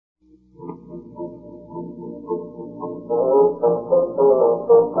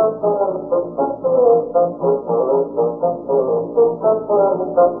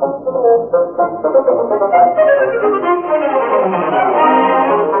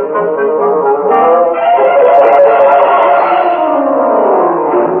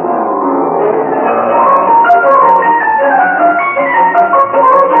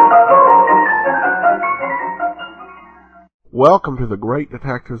Welcome to the Great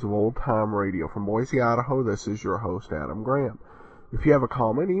Detectives of Old Time Radio. From Boise, Idaho, this is your host, Adam Graham. If you have a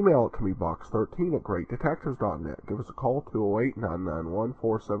comment, email it to me, box13 at greatdetectives.net. Give us a call,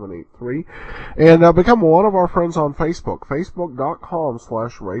 208-991-4783, and become one of our friends on Facebook,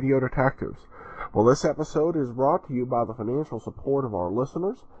 facebook.com/Radio Detectives. Well, this episode is brought to you by the financial support of our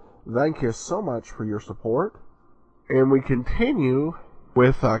listeners. Thank you so much for your support. And we continue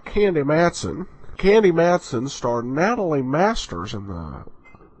with Candy Matson. Candy Matson starred Natalie Masters in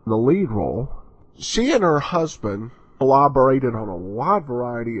the lead role. She and her husband collaborated on a wide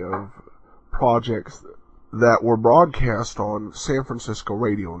variety of projects that were broadcast on San Francisco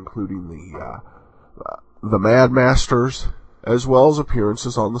radio, including the Mad Masters, as well as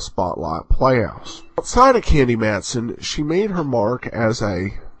appearances on the Spotlight Playhouse. Outside of Candy Matson, she made her mark as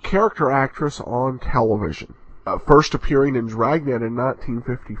a character actress on television, first appearing in Dragnet in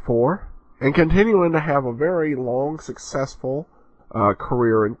 1954. And continuing to have a very long, successful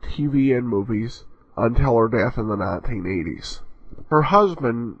career in TV and movies until her death in the 1980s. Her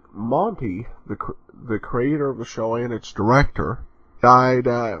husband, Monty, the creator of the show and its director, died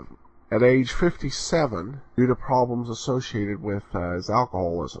at age 57 due to problems associated with his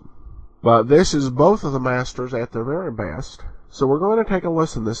alcoholism. But this is both of the Masters at their very best. So we're going to take a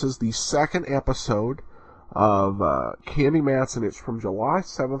listen. This is the second episode of Candy Matson. It's from July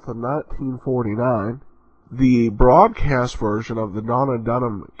 7th of 1949. The broadcast version of the Donna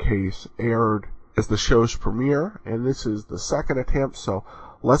Dunham case aired as the show's premiere, and this is the second attempt, so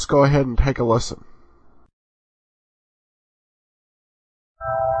let's go ahead and take a listen.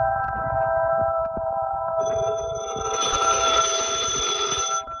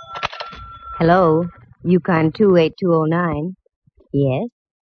 Hello, Yukon 28209. Yes,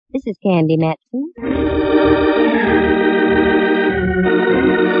 this is Candy Matson.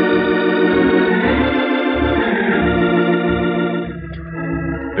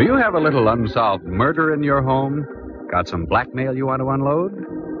 Do you have a little unsolved murder in your home? Got some blackmail you want to unload?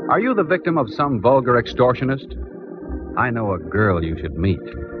 Are you the victim of some vulgar extortionist? I know a girl you should meet.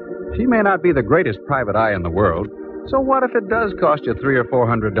 She may not be the greatest private eye in the world, so what if it does cost you $300 or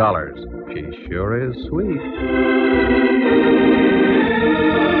 $400? She sure is sweet.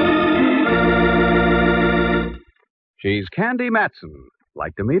 She's Candy Matson.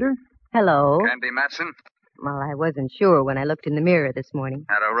 Like to meet her? Hello. Candy Matson? Well, I wasn't sure when I looked in the mirror this morning.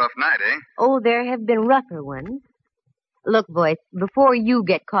 Had a rough night, eh? Oh, there have been rougher ones. Look, voice, before you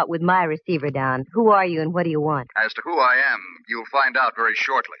get caught with my receiver down, who are you and what do you want? As to who I am, you'll find out very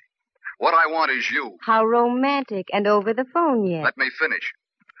shortly. What I want is you. How romantic, and over the phone yet. Let me finish.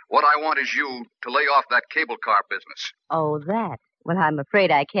 What I want is you to lay off that cable car business. Oh, that. Well, I'm afraid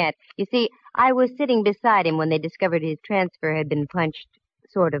I can't. You see, I was sitting beside him when they discovered his transfer had been punched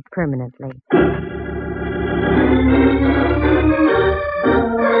sort of permanently.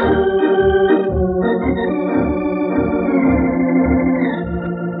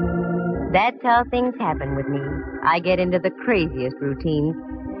 That's how things happen with me. I get into the craziest routines.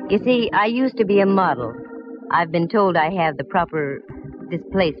 You see, I used to be a model. I've been told I have the proper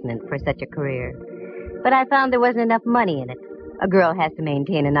displacement for such a career. But I found there wasn't enough money in it. A girl has to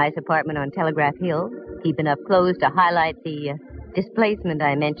maintain a nice apartment on Telegraph Hill, keep enough clothes to highlight the displacement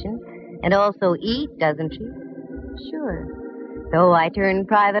I mentioned, and also eat, doesn't she? Sure. So I turned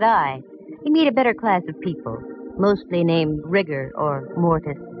private eye. You meet a better class of people, mostly named Rigger or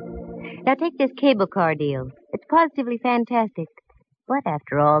Mortis. Now take this cable car deal. It's positively fantastic. But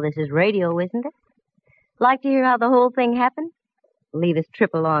after all, this is radio, isn't it? Like to hear how the whole thing happened? Leave us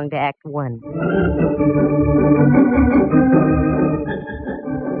trip along to Act 1.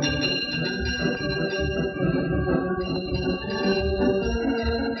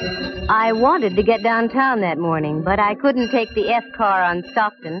 I wanted to get downtown that morning, but I couldn't take the F car on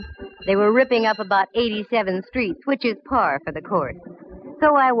Stockton. They were ripping up about 87th Street, which is par for the course.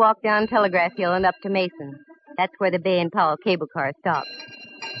 So I walked down Telegraph Hill and up to Mason. That's where the Bay and Powell cable car stops.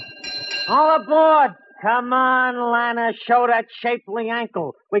 All aboard! Come on, Lana, show that shapely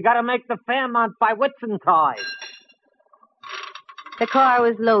ankle. We gotta make the Fairmont by Whitsuntide. The car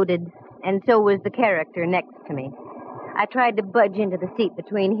was loaded, and so was the character next to me. I tried to budge into the seat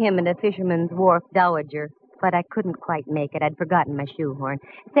between him and a fisherman's wharf dowager, but I couldn't quite make it. I'd forgotten my shoehorn.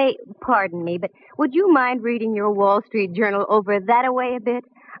 Say, pardon me, but would you mind reading your Wall Street Journal over that-a-way a bit?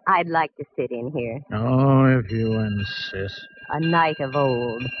 I'd like to sit in here. Oh, if you insist. A knight of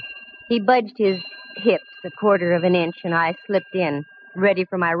old. He budged his hips a quarter of an inch, and I slipped in, ready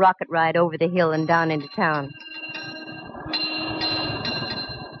for my rocket ride over the hill and down into town.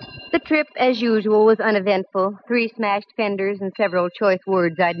 The trip, as usual, was uneventful. 3 smashed fenders and several choice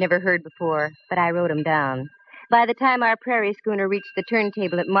words I'd never heard before, but I wrote them down. By the time our prairie schooner reached the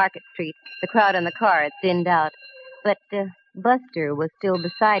turntable at Market Street, the crowd on the car had thinned out. But Buster was still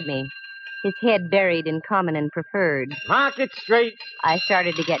beside me, his head buried in common and preferred. Market Street. I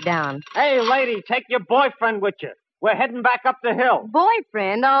started to get down. Hey, lady, take your boyfriend with you. We're heading back up the hill.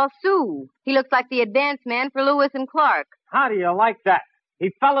 Boyfriend? I'll sue. He looks like the advance man for Lewis and Clark. How do you like that? He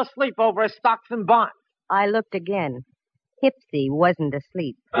fell asleep over his stocks and bonds. I looked again. Hipsy wasn't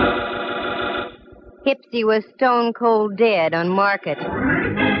asleep. Hipsy was stone cold dead on Market.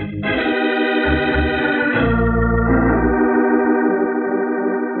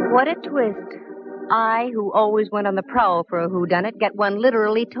 What a twist. I, who always went on the prowl for a whodunit, get one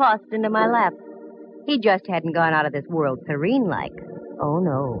literally tossed into my lap. He just hadn't gone out of this world serene-like. Oh,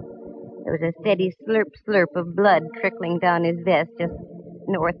 no. There was a steady slurp of blood trickling down his vest just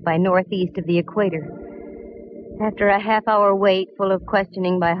north by northeast of the equator. After a half-hour wait full of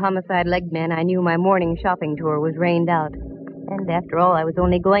questioning by homicide legmen, I knew my morning shopping tour was rained out. And after all, I was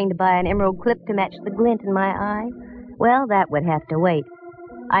only going to buy an emerald clip to match the glint in my eye. Well, that would have to wait.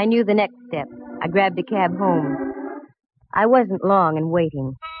 I knew the next step. I grabbed a cab home. I wasn't long in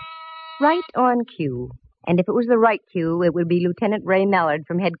waiting. Right on cue. And if it was the right cue, it would be Lieutenant Ray Mallard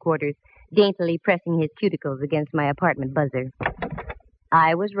from headquarters, daintily pressing his cuticles against my apartment buzzer.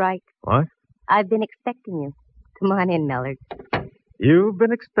 I was right. What? I've been expecting you. Come on in, Mallard. You've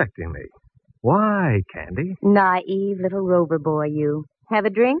been expecting me. Why, Candy? Naive little rover boy, you. Have a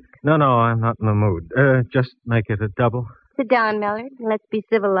drink? No, I'm not in the mood. Just make it a double. Sit down, Mallard. Let's be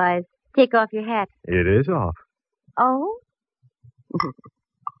civilized. Take off your hat. It is off. Oh?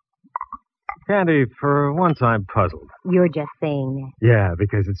 Candy, for once I'm puzzled. You're just saying that. Yeah,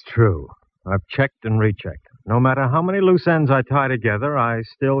 because it's true. I've checked and rechecked. No matter how many loose ends I tie together, I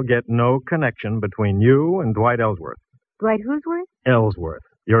still get no connection between you and Dwight Ellsworth. Dwight who'sworth? Ellsworth,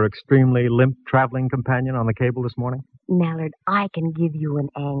 your extremely limp traveling companion on the cable this morning? Mallard, I can give you an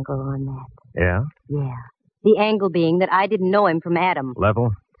angle on that. Yeah? Yeah. The angle being that I didn't know him from Adam. Level?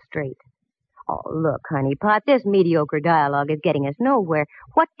 Straight. Oh, look, honeypot, this mediocre dialogue is getting us nowhere.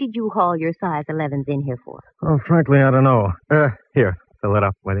 What did you haul your size 11s in here for? Oh, frankly, I don't know. Here, fill it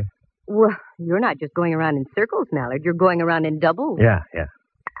up, will you? Well, you're not just going around in circles, Mallard. You're going around in doubles. Yeah.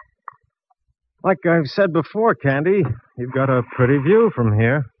 Like I've said before, Candy, you've got a pretty view from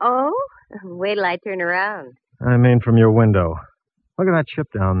here. Oh? Wait till I turn around. I mean from your window. Look at that ship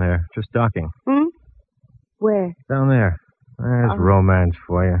down there, just docking. Where? Down there. There's romance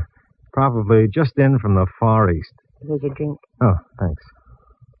for you. Probably just in from the Far East. Here's your drink. Oh, thanks.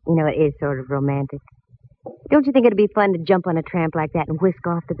 You know, it is sort of romantic. Don't you think it'd be fun to jump on a tramp like that and whisk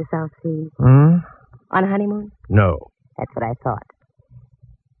off to the South Seas? On a honeymoon? No. That's what I thought.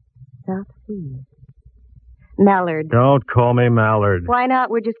 South Seas. Mallard. Don't call me Mallard. Why not?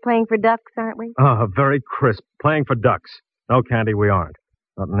 We're just playing for ducks, aren't we? Oh, very crisp. Playing for ducks. No, Candy, we aren't.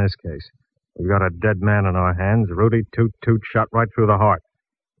 Not in this case. We've got a dead man in our hands. Rudy Toot shot right through the heart.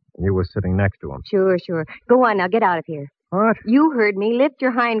 And you were sitting next to him. Sure. Go on now, get out of here. What? You heard me. Lift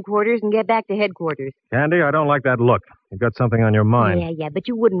your hindquarters and get back to headquarters. Candy, I don't like that look. You've got something on your mind. Yeah, but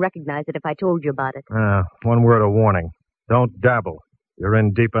you wouldn't recognize it if I told you about it. One word of warning. Don't dabble. You're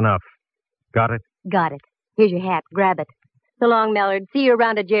in deep enough. Got it? Got it. Here's your hat. Grab it. So long, Mallard. See you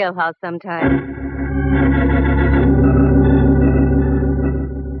around a jailhouse sometime.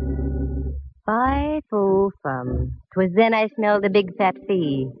 5:05. 'Twas then I smelled a big fat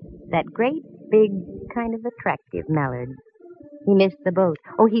fee. That great, big, kind of attractive Mallard. He missed the boat.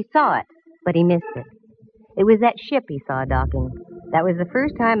 Oh, he saw it, but he missed it. It was that ship he saw docking. That was the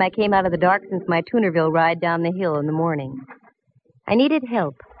first time I came out of the dark since my Tunerville ride down the hill in the morning. I needed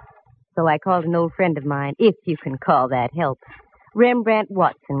help, so I called an old friend of mine, if you can call that help. Rembrandt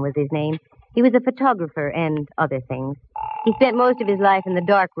Watson was his name. He was a photographer and other things. He spent most of his life in the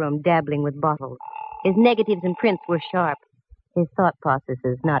darkroom dabbling with bottles. His negatives and prints were sharp. His thought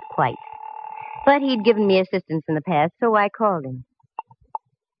processes not quite. But he'd given me assistance in the past, so I called him.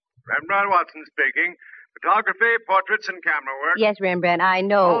 Rembrandt Watson speaking. Photography, portraits, and camera work. Yes, Rembrandt, I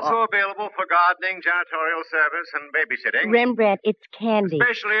know. Also available for gardening, janitorial service, and babysitting. Rembrandt, it's Candy.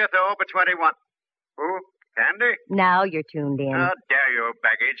 Especially if they're over 21. Who? Candy? Now you're tuned in. How dare you,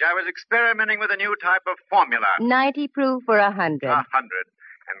 baggage. I was experimenting with a new type of formula. 90 proof for 100. 100.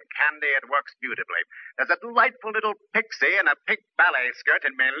 And Candy, it works beautifully. There's a delightful little pixie in a pink ballet skirt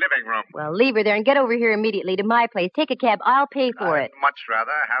in my living room. Well, leave her there and get over here immediately to my place. Take a cab. I'll pay for it. I'd much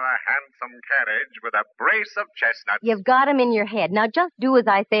rather have a handsome carriage with a brace of chestnuts. You've got 'em in your head. Now just do as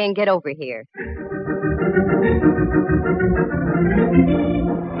I say and get over here.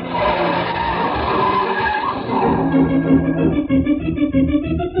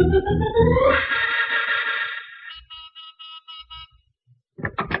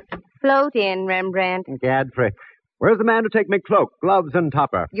 Float in, Rembrandt. Godfrey. Where's the man to take me cloak, gloves, and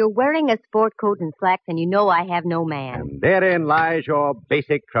topper? You're wearing a sport coat and slacks, and you know I have no man. And therein lies your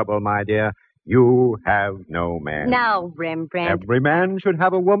basic trouble, my dear. You have no man. Now, Rembrandt. Every man should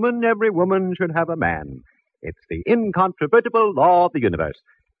have a woman. Every woman should have a man. It's the incontrovertible law of the universe.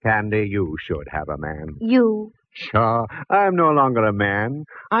 Candy, you should have a man. You. Sure. I'm no longer a man.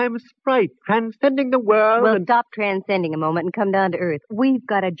 I'm a sprite, transcending the world. Well, and... stop transcending a moment and come down to earth. We've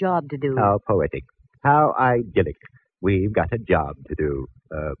got a job to do. How poetic. How idyllic. We've got a job to do.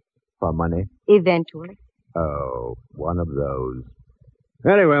 For money? Eventually. Oh, one of those.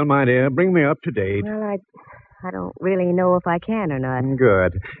 Very well, my dear. Bring me up to date. Well, I don't really know if I can or not.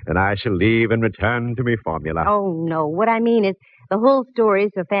 Good. And I shall leave and return to me formula. Oh, no. What I mean is, the whole story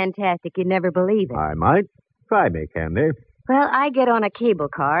is so fantastic you'd never believe it. I might. Try me, Candy. Well, I get on a cable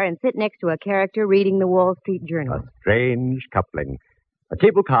car and sit next to a character reading the Wall Street Journal. A strange coupling. A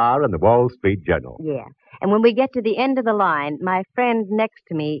cable car and the Wall Street Journal. Yeah. And when we get to the end of the line, my friend next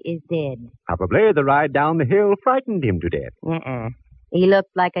to me is dead. Probably the ride down the hill frightened him to death. He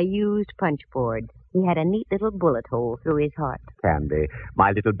looked like a used punch board. He had a neat little bullet hole through his heart. Candy,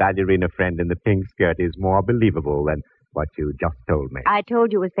 my little ballerina friend in the pink skirt is more believable than what you just told me. I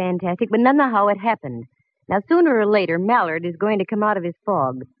told you it was fantastic, but none of how it happened. Now, sooner or later, Mallard is going to come out of his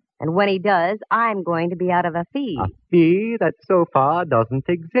fog. And when he does, I'm going to be out of a fee. A fee that so far doesn't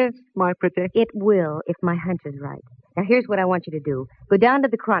exist, my pretty. It will, if my hunch is right. Now, here's what I want you to do. Go down to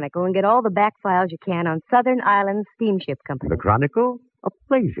the Chronicle and get all the back files you can on Southern Islands Steamship Company. The Chronicle? A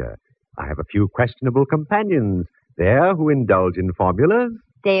pleasure. I have a few questionable companions there who indulge in formulas.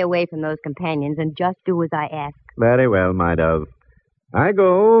 Stay away from those companions and just do as I ask. Very well, my dove. I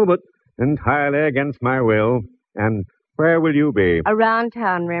go, but entirely against my will. And where will you be? Around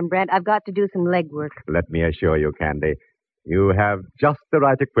town, Rembrandt. I've got to do some legwork. Let me assure you, Candy, you have just the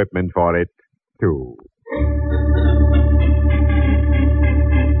right equipment for it, too.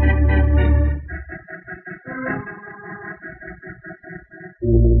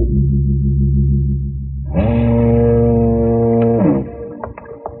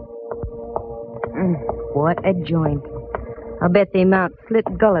 What a joint. I'll bet they mount slit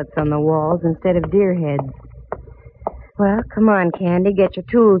gullets on the walls instead of deer heads. Well, come on, Candy. Get your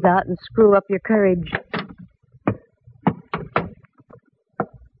tools out and screw up your courage.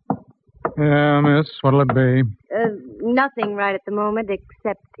 Yeah, miss, what'll it be? Nothing right at the moment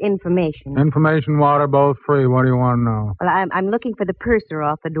except information. Information, water, both free. What do you want to know? Well, I'm looking for the purser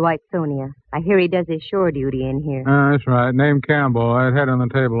off the Dwight-Sonia. I hear he does his shore duty in here. That's right. Name Campbell. That head on the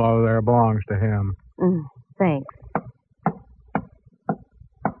table over there belongs to him. Thanks.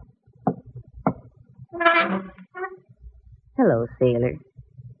 Hello, sailor.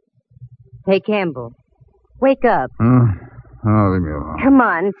 Hey, Campbell. Wake up. Oh, leave me alone. Come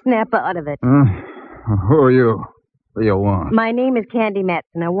on, snap out of it. Who are you? What do you want? My name is Candy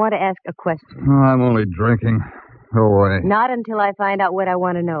Matson. I want to ask a question. I'm only drinking. Go away. Not until I find out what I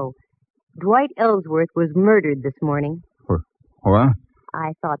want to know. Dwight Ellsworth was murdered this morning. What?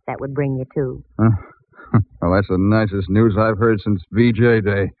 I thought that would bring you to. Well, that's the nicest news I've heard since VJ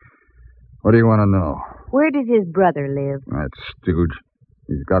Day. What do you want to know? Where does his brother live? That stooge.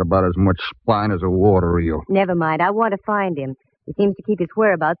 He's got about as much spine as a water eel. Never mind. I want to find him. He seems to keep his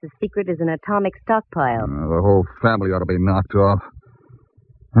whereabouts as secret as an atomic stockpile. The whole family ought to be knocked off.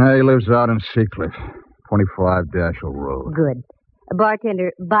 He lives out in Seacliff, 25 Dashel Road. Good.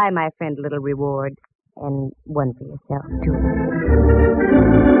 Bartender, buy my friend a little reward. And one for yourself, too.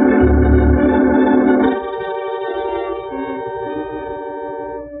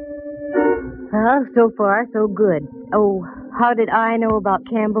 Well, so far, so good. Oh, how did I know about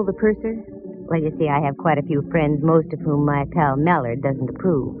Campbell the purser? Well, you see, I have quite a few friends, most of whom my pal Mallard doesn't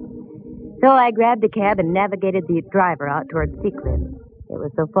approve. So I grabbed a cab and navigated the driver out toward Seacliff. It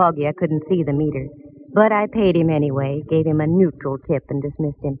was so foggy I couldn't see the meter. But I paid him anyway, gave him a neutral tip, and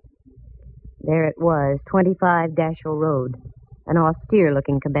dismissed him. There it was, 25 Dashel Road. An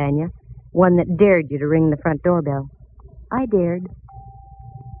austere-looking cabana, one that dared you to ring the front doorbell. I dared.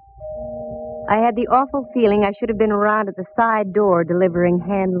 I had the awful feeling I should have been around at the side door delivering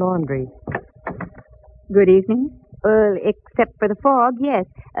hand laundry. Good evening. Except for the fog, yes.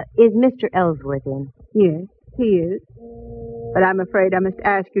 Is Mr. Ellsworth in? Yes, he is. But I'm afraid I must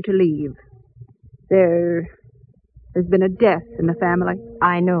ask you to leave. There's been a death in the family.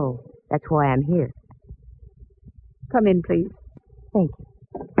 I know. That's why I'm here. Come in, please. Thank you.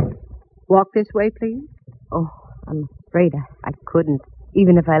 Walk this way, please. Oh, I'm afraid I couldn't,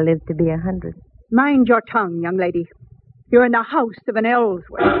 even if I lived to be 100. Mind your tongue, young lady. You're in the house of an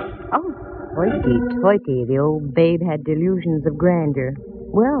Ellsworth. Oh, hoity-toity. The old babe had delusions of grandeur.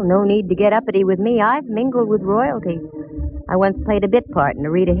 Well, no need to get uppity with me. I've mingled with royalty. I once played a bit part in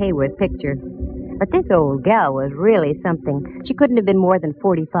a Rita Hayworth picture. But this old gal was really something. She couldn't have been more than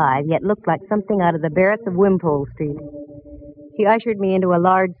 45, yet looked like something out of the Barretts of Wimpole Street. She ushered me into a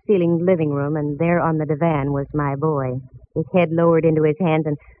large-ceilinged living room, and there on the divan was my boy, his head lowered into his hands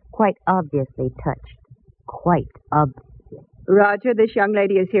and quite obviously touched. Quite obviously. Roger, this young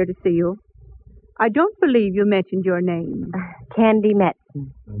lady is here to see you. I don't believe you mentioned your name. Candy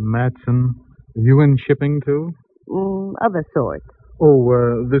Matson. Matson. You in shipping, too? Of a sort.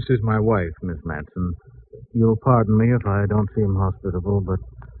 Oh, this is my wife, Miss Matson. You'll pardon me if I don't seem hospitable, but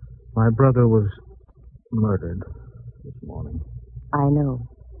my brother was murdered this morning. I know.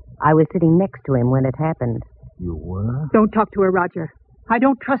 I was sitting next to him when it happened. You were? Don't talk to her, Roger. I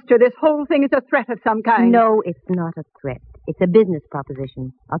don't trust her. This whole thing is a threat of some kind. No, it's not a threat. It's a business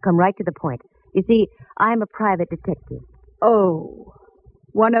proposition. I'll come right to the point. You see, I'm a private detective. Oh,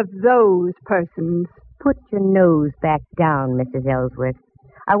 one of those persons. Put your nose back down, Mrs. Ellsworth.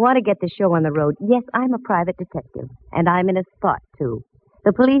 I want to get the show on the road. Yes, I'm a private detective, and I'm in a spot, too.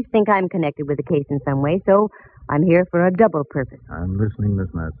 The police think I'm connected with the case in some way, so I'm here for a double purpose. I'm listening, Miss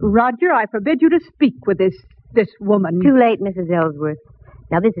Matson. Roger, I forbid you to speak with this woman. Too late, Mrs. Ellsworth.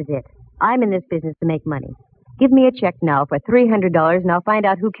 Now, this is it. I'm in this business to make money. Give me a check now for $300, and I'll find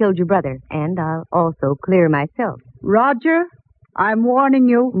out who killed your brother. And I'll also clear myself. Roger, I'm warning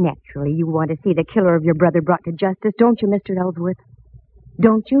you. Naturally, you want to see the killer of your brother brought to justice, don't you, Mr. Ellsworth?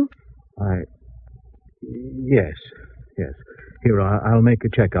 Don't you? Yes. Here, I'll make a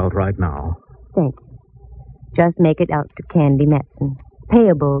check out right now. Thank you. Just make it out to Candy Matson.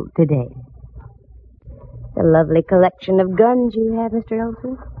 Payable today. A lovely collection of guns you have, Mr.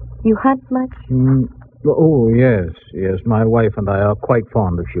 Ellsworth. You hunt much? Oh, yes. My wife and I are quite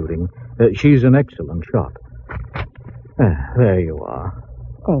fond of shooting. She's an excellent shot. There you are.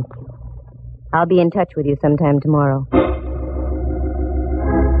 Thank you. I'll be in touch with you sometime tomorrow.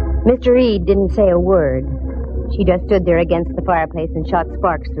 Mr. Reed didn't say a word. She just stood there against the fireplace and shot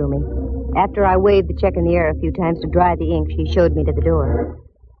sparks through me. After I waved the check in the air a few times to dry the ink, she showed me to the door.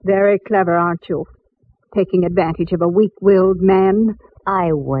 Very clever, aren't you? Taking advantage of a weak-willed man.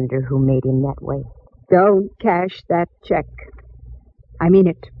 I wonder who made him that way. Don't cash that check. I mean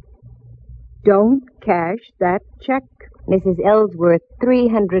it. Don't cash that check. Mrs. Ellsworth,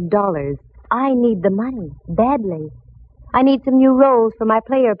 $300. I need the money, badly. I need some new rolls for my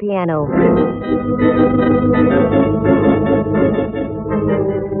player piano.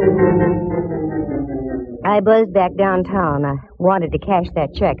 I buzzed back downtown. I wanted to cash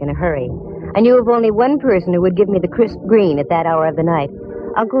that check in a hurry. I knew of only one person who would give me the crisp green at that hour of the night.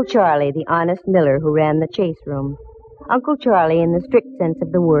 Uncle Charlie, the honest miller who ran the chase room. Uncle Charlie, in the strict sense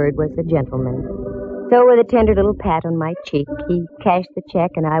of the word, was a gentleman. So with a tender little pat on my cheek, he cashed the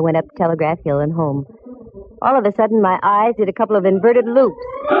check, and I went up Telegraph Hill and home. All of a sudden, my eyes did a couple of inverted loops.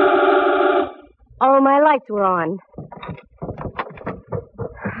 Oh, my lights were on.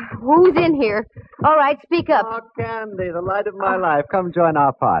 Who's in here? All right, speak up. Oh, Candy, the light of my life. Come join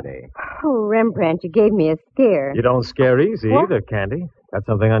our party. Oh, Rembrandt, you gave me a scare. You don't scare easy either, Candy. Got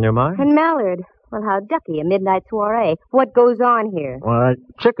something on your mind? And Mallard. Well, how ducky, a midnight soiree. What goes on here? Well, that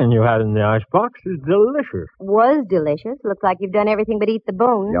chicken you had in the icebox is delicious. Was delicious. Looks like you've done everything but eat the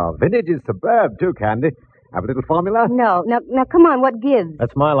bones. Your vintage is superb, too, Candy. Have a little formula? No. Now, come on, what gives?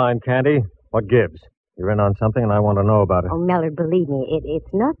 That's my line, Candy. What gives? You're in on something, and I want to know about it. Oh, Mallard, believe me,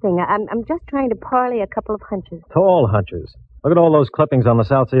 it's nothing. I'm just trying to parlay a couple of hunches. Tall hunches. Look at all those clippings on the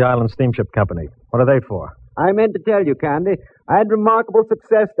South Sea Island Steamship Company. What are they for? I meant to tell you, Candy, I had remarkable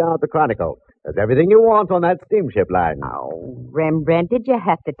success down at the Chronicle. There's everything you want on that steamship line. Oh, Rembrandt, did you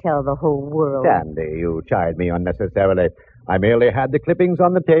have to tell the whole world? Candy, you chide me unnecessarily. I merely had the clippings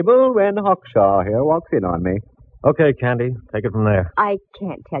on the table when Hawkshaw here walks in on me. Okay, Candy, take it from there. I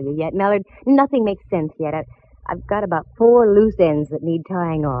can't tell you yet, Mallard. Nothing makes sense yet. I've got about 4 loose ends that need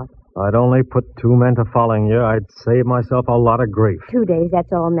tying off. I'd only put 2 men to following you. I'd save myself a lot of grief. 2 days,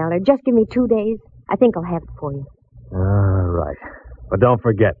 that's all, Mallard. Just give me 2 days. I think I'll have it for you. All right. But don't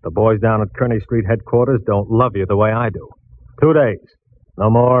forget, the boys down at Kearney Street headquarters don't love you the way I do. 2 days. No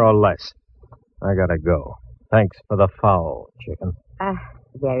more or less. I gotta go. Thanks for the foul, chicken.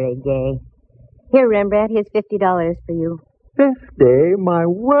 Very gay. Here, Rembrandt, here's $50 for you. 50? My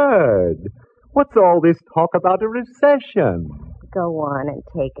word. What's all this talk about a recession? Go on and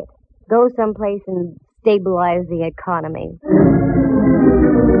take it. Go someplace and stabilize the economy.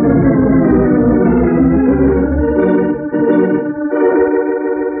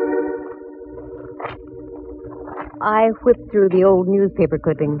 I whipped through the old newspaper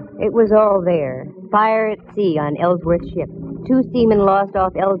clipping. It was all there. Fire at sea on Ellsworth ship. 2 seamen lost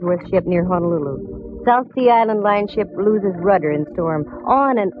off Ellsworth ship near Honolulu. South Sea Island Line ship loses rudder in storm.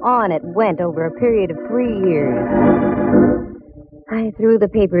 On and on it went over a period of 3 years. I threw the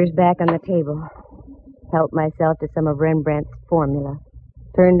papers back on the table. Helped myself to some of Rembrandt's formula.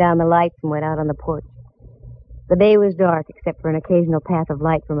 Turned down the lights and went out on the porch. The day was dark except for an occasional path of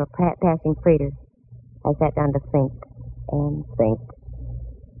light from a passing freighter. I sat down to think and think.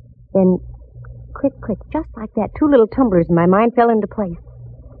 Then, quick, just like that, 2 little tumblers in my mind fell into place.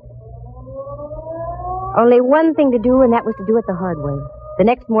 Only one thing to do, and that was to do it the hard way. The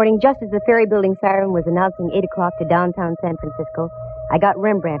next morning, just as the ferry building siren was announcing 8 o'clock to downtown San Francisco, I got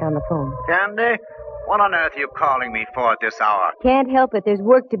Rembrandt on the phone. Candy, what on earth are you calling me for at this hour? Can't help it. There's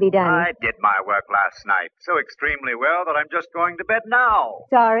work to be done. I did my work last night so extremely well that I'm just going to bed now.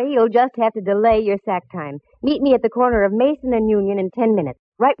 Sorry, you'll just have to delay your sack time. Meet me at the corner of Mason and Union in 10 minutes,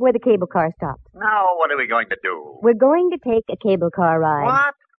 right where the cable car stops. Now, what are we going to do? We're going to take a cable car ride.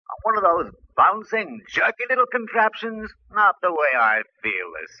 What? One of those bouncing, jerky little contraptions? Not the way I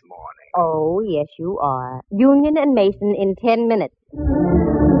feel this morning. Oh, yes, you are. Union and Mason in 10 minutes.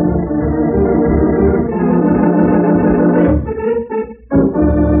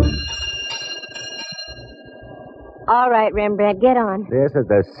 All right, Rembrandt, get on. This is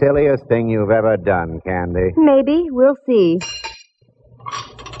the silliest thing you've ever done, Candy. Maybe. We'll see.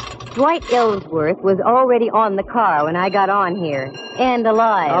 Dwight Ellsworth was already on the car when I got on here. And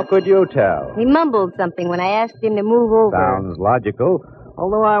alive. How could you tell? He mumbled something when I asked him to move over. Sounds logical.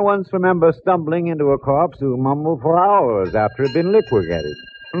 Although I once remember stumbling into a corpse who mumbled for hours after it had been liquidated.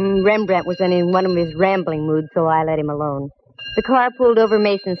 Rembrandt was in one of his rambling moods, so I let him alone. The car pulled over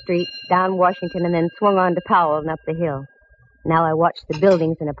Mason Street, down Washington, and then swung on to Powell and up the hill. Now I watched the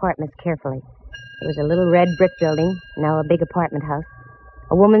buildings and apartments carefully. There was a little red brick building, now a big apartment house,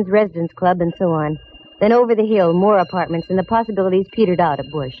 a woman's residence club, and so on. Then over the hill, more apartments, and the possibilities petered out at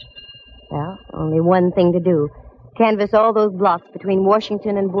Bush. Well, only one thing to do. Canvass all those blocks between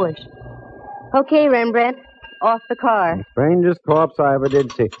Washington and Bush. Okay, Rembrandt. Off the car. The strangest corpse I ever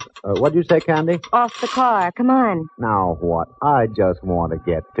did see. What'd you say, Candy? Off the car. Come on. Now what? I just want to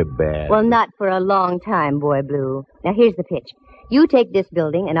get to bed. Well, not for a long time, Boy Blue. Now, here's the pitch. You take this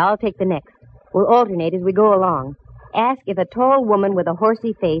building, and I'll take the next. We'll alternate as we go along. Ask if a tall woman with a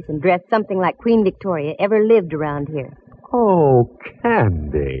horsey face and dressed something like Queen Victoria ever lived around here. Oh,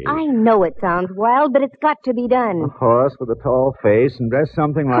 Candy. I know it sounds wild, but it's got to be done. A horse with a tall face and dressed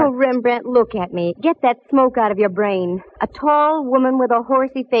something like... Oh, Rembrandt, look at me. Get that smoke out of your brain. A tall woman with a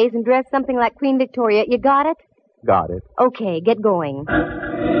horsey face and dressed something like Queen Victoria. You got it? Got it. Okay, get going.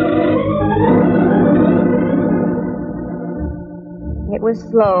 It was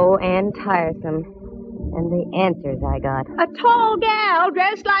slow and tiresome. And the answers I got. A tall gal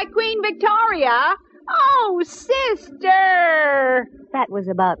dressed like Queen Victoria? Oh, sister! That was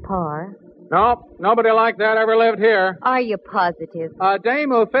about par. Nope, nobody like that ever lived here. Are you positive? A dame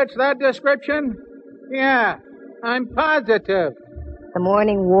who fits that description? Yeah, I'm positive. The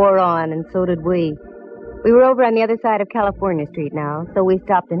morning wore on, and so did we. We were over on the other side of California Street now, so we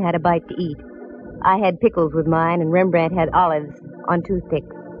stopped and had a bite to eat. I had pickles with mine, and Rembrandt had olives on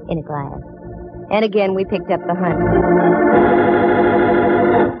toothpicks in a glass. And again, we picked up the hunt.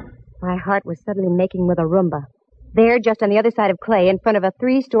 My heart was suddenly making with a rumba. There, just on the other side of Clay, in front of a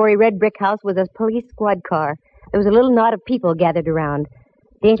 3-story red brick house, was a police squad car. There was a little knot of people gathered around.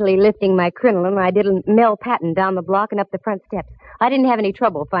 Daintily lifting my crinoline, I did a Mel Patton down the block and up the front steps. I didn't have any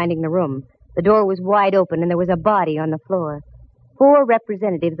trouble finding the room. The door was wide open, and there was a body on the floor. 4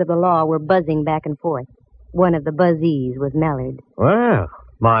 representatives of the law were buzzing back and forth. One of the buzzees was Mallard. Well,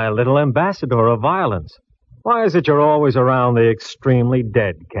 my little ambassador of violence. Why is it you're always around the extremely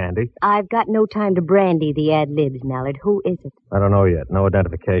dead, Candy? I've got no time to brandy the ad-libs, Mallard. Who is it? I don't know yet. No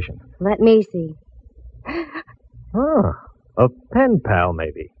identification. Let me see. A pen pal,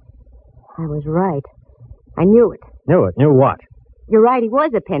 maybe. I was right. I knew it. Knew it? Knew what? You're right, he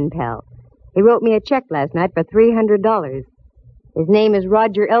was a pen pal. He wrote me a check last night for $300. His name is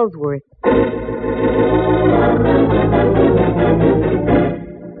Roger Ellsworth.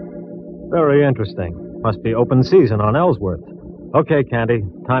 Very interesting. Must be open season on Ellsworth. Okay, Candy.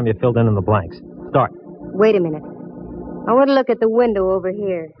 Time you filled in the blanks. Start. Wait a minute. I want to look at the window over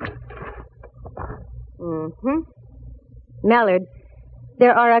here. Mallard,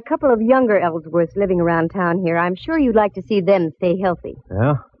 there are a couple of younger Ellsworths living around town here. I'm sure you'd like to see them stay healthy.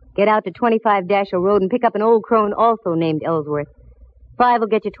 Yeah? Get out to 25 Dashiell Road and pick up an old crone also named Ellsworth. 5 will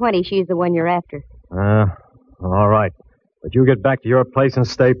get you 20. She's the one you're after. All right. But you get back to your place and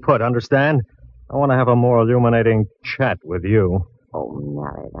stay put, understand? I want to have a more illuminating chat with you. Oh,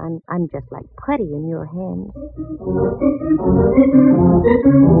 Mallard, I'm just like putty in your hands.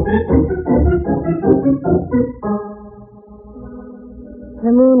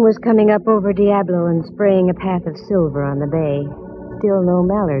 The moon was coming up over Diablo and spraying a path of silver on the bay. Still no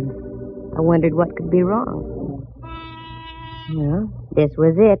Mallard. I wondered what could be wrong. Well, this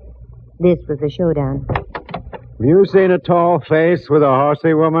was it. This was the showdown. Have you seen a tall face with a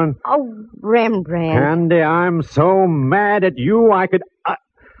horsey woman? Oh, Rembrandt. Candy, I'm so mad at you I could...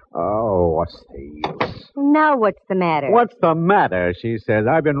 Oh, what's the use? Now what's the matter? What's the matter, she says.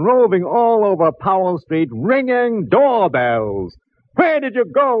 I've been roving all over Powell Street ringing doorbells. Where did you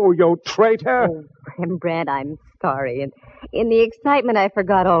go, you traitor? Oh, Rembrandt, I'm sorry. And in the excitement, I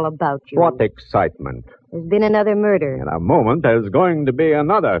forgot all about you. What excitement? There's been another murder. In a moment, there's going to be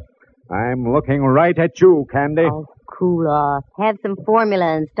another. I'm looking right at you, Candy. Oh, cool off. Have some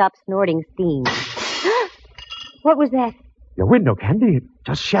formula and stop snorting steam. What was that? Your window, Candy. It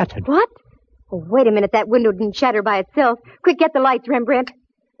just shattered. What? Oh, wait a minute. That window didn't shatter by itself. Quick, get the lights, Rembrandt.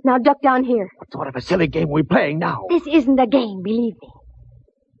 Now duck down here. What sort of a silly game are we playing now? This isn't a game, believe me.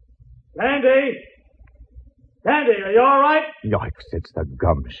 Candy! Candy, are you all right? Yikes, it's the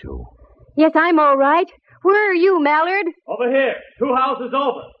gumshoe. Yes, I'm all right. Where are you, Mallard? Over here, 2 houses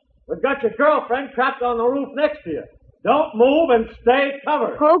over. We've got your girlfriend trapped on the roof next to you. Don't move and stay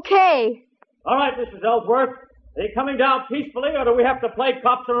covered. Okay. All right, Mrs. Ellsworth. Are you coming down peacefully, or do we have to play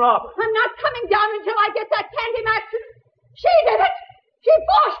cops and robbers? I'm not coming down until I get that Candy Matson. She did it. She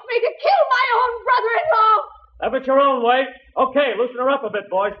forced me to kill my own brother-in-law. Have it your own way. Okay, loosen her up a bit,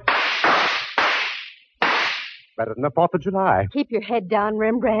 boys. Better than the 4th of July. Keep your head down,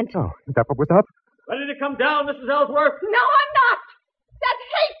 Rembrandt. Oh, is that what was up? Ready to come down, Mrs. Ellsworth? No, I'm not. That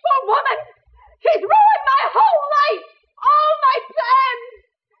hateful woman. She's ruined my whole life. All my plans.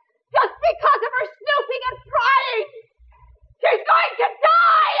 Just because of her snooping and prying. She's going to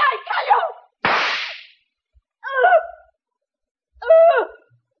die, I tell you.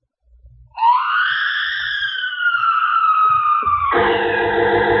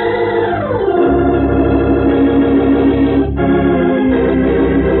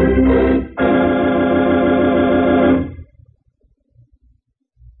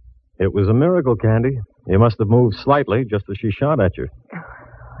 It was a miracle, Candy. You must have moved slightly just as she shot at you.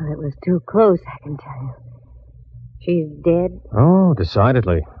 Well, it was too close, I can tell you. She's dead? Oh,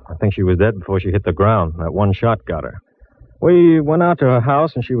 decidedly. I think she was dead before she hit the ground. That one shot got her. We went out to her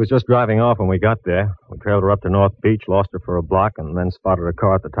house, and she was just driving off when we got there. We trailed her up to North Beach, lost her for a block, and then spotted her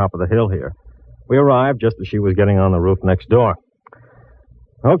car at the top of the hill here. We arrived just as she was getting on the roof next door.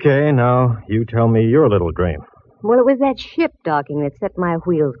 Okay, now you tell me your little dream. Well, it was that ship docking that set my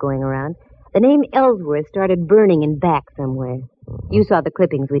wheels going around. The name Ellsworth started burning in back somewhere. Mm-hmm. You saw the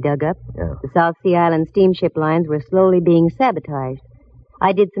clippings we dug up. Yeah. The South Sea Island steamship lines were slowly being sabotaged.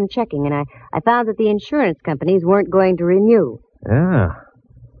 I did some checking, and I found that the insurance companies weren't going to renew. Yeah.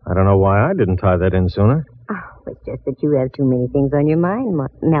 I don't know why I didn't tie that in sooner. Oh, it's just that you have too many things on your mind,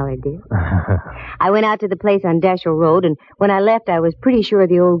 Mallard, dear. I went out to the place on Dashiell Road, and when I left, I was pretty sure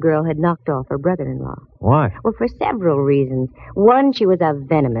the old girl had knocked off her brother-in-law. Why? Well, for several reasons. One, she was a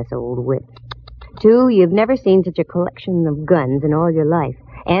venomous old witch. 2, you've never seen such a collection of guns in all your life.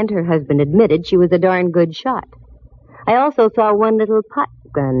 And her husband admitted she was a darn good shot. I also saw one little pot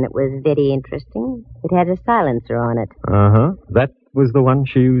gun that was very interesting. It had a silencer on it. Uh-huh. That was the one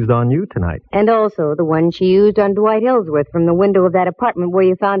she used on you tonight. And also the one she used on Dwight Ellsworth from the window of that apartment where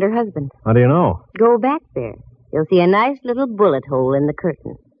you found her husband. How do you know? Go back there. You'll see a nice little bullet hole in the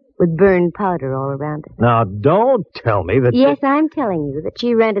curtain with burned powder all around it. Now, don't tell me that... Yes, I'm telling you that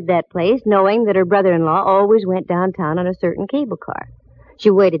she rented that place knowing that her brother-in-law always went downtown on a certain cable car. She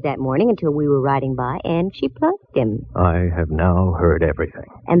waited that morning until we were riding by, and she plugged him. I have now heard everything.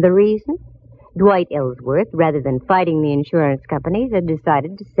 And the reason? Dwight Ellsworth, rather than fighting the insurance companies, had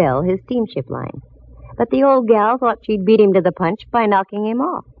decided to sell his steamship line. But the old gal thought she'd beat him to the punch by knocking him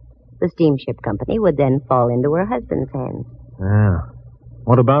off. The steamship company would then fall into her husband's hands. Yeah.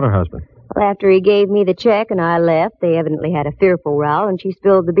 What about her husband? Well, after he gave me the check and I left, they evidently had a fearful row, and she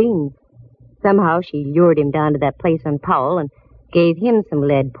spilled the beans. Somehow she lured him down to that place on Powell, and Gave him some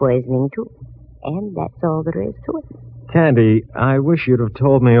lead poisoning, too. And that's all there is to it. Candy, I wish you'd have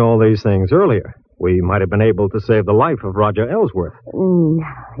told me all these things earlier. We might have been able to save the life of Roger Ellsworth.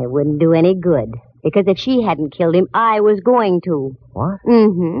 It wouldn't do any good. Because if she hadn't killed him, I was going to. What?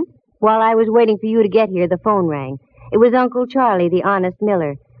 Mm-hmm. While I was waiting for you to get here, the phone rang. It was Uncle Charlie, the honest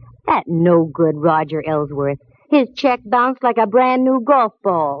miller. That no-good Roger Ellsworth. His check bounced like a brand-new golf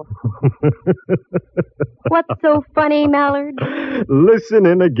ball. What's so funny, Mallard? Listen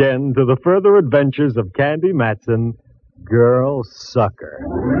in again to the further adventures of Candy Matson, Girl Sucker.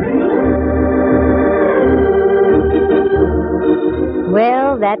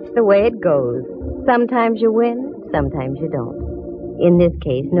 Well, that's the way it goes. Sometimes you win, sometimes you don't. In this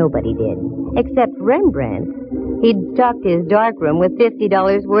case, nobody did, except Rembrandt. He'd stocked his darkroom with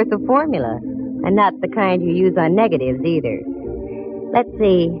 $50 worth of formula, and not the kind you use on negatives either. Let's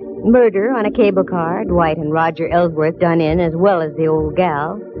see. Murder on a cable car, Dwight and Roger Ellsworth done in as well as the old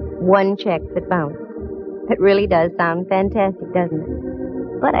gal. One check that bounced. It really does sound fantastic, doesn't it?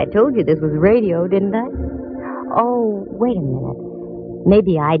 But I told you this was radio, didn't I? Oh, wait a minute.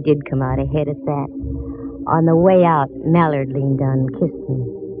 Maybe I did come out ahead at that. On the way out, Mallard leaned down and kissed me.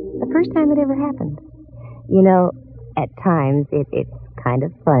 The first time it ever happened. You know, at times it's kind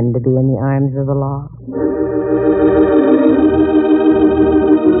of fun to be in the arms of the law.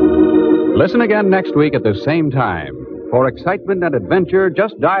 Listen again next week at the same time. For excitement and adventure,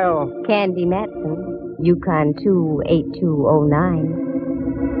 just dial Candy Matson, Yukon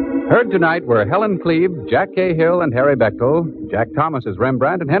 28209. Heard tonight were Helen Cleve, Jack Cahill, and Harry Bechtel, Jack Thomas as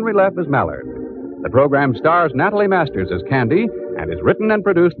Rembrandt, and Henry Leff as Mallard. The program stars Natalie Masters as Candy and is written and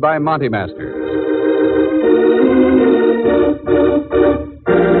produced by Monty Masters.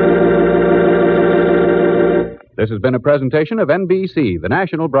 This has been a presentation of NBC, the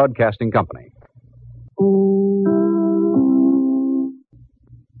National Broadcasting Company.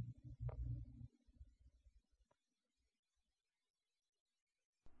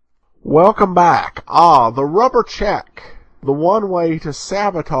 Welcome back. The rubber check. The one way to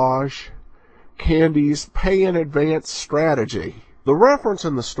sabotage Candy's pay-in-advance strategy. The reference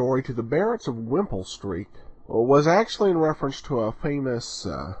in the story to the Barretts of Wimple Street was actually in reference to a famous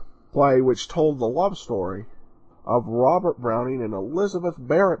play which told the love story of Robert Browning and Elizabeth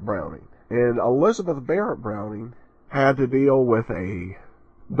Barrett Browning. And Elizabeth Barrett Browning had to deal with a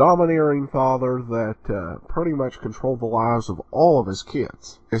domineering father that pretty much controlled the lives of all of his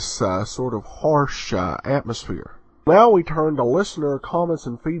kids. This sort of harsh atmosphere. Now we turn to listener comments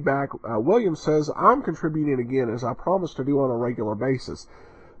and feedback. William says, I'm contributing again as I promised to do on a regular basis.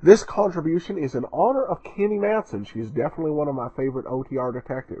 This contribution is in honor of Candy Matson. She is definitely one of my favorite OTR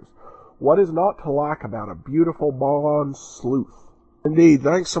detectives. What is not to like about a beautiful blonde sleuth? Indeed,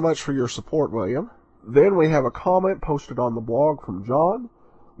 thanks so much for your support, William. Then we have a comment posted on the blog from John.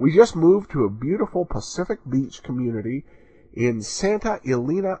 We just moved to a beautiful Pacific Beach community in Santa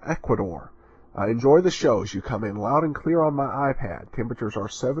Elena, Ecuador. Enjoy the shows. You come in loud and clear on my iPad. Temperatures are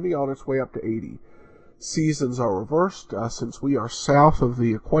 70 on its way up to 80. Seasons are reversed since we are south of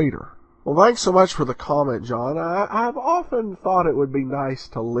the equator. Well, thanks so much for the comment, John. I've often thought it would be nice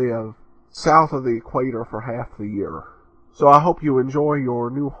to live south of the equator for half the year. So I hope you enjoy your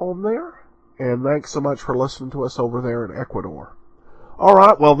new home there. And thanks so much for listening to us over there in Ecuador. All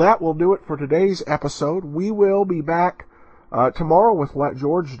right, well, that will do it for today's episode. We will be back tomorrow with Let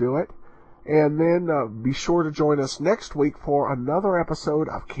George Do It. And then be sure to join us next week for another episode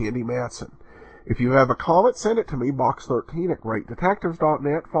of Candy Matson. If you have a comment, send it to me, box13 at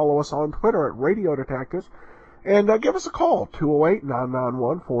greatdetectives.net. Follow us on Twitter at Radio Detectives. And give us a call,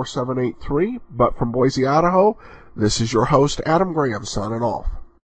 208-991-4783. But from Boise, Idaho, this is your host, Adam Graham, signing off.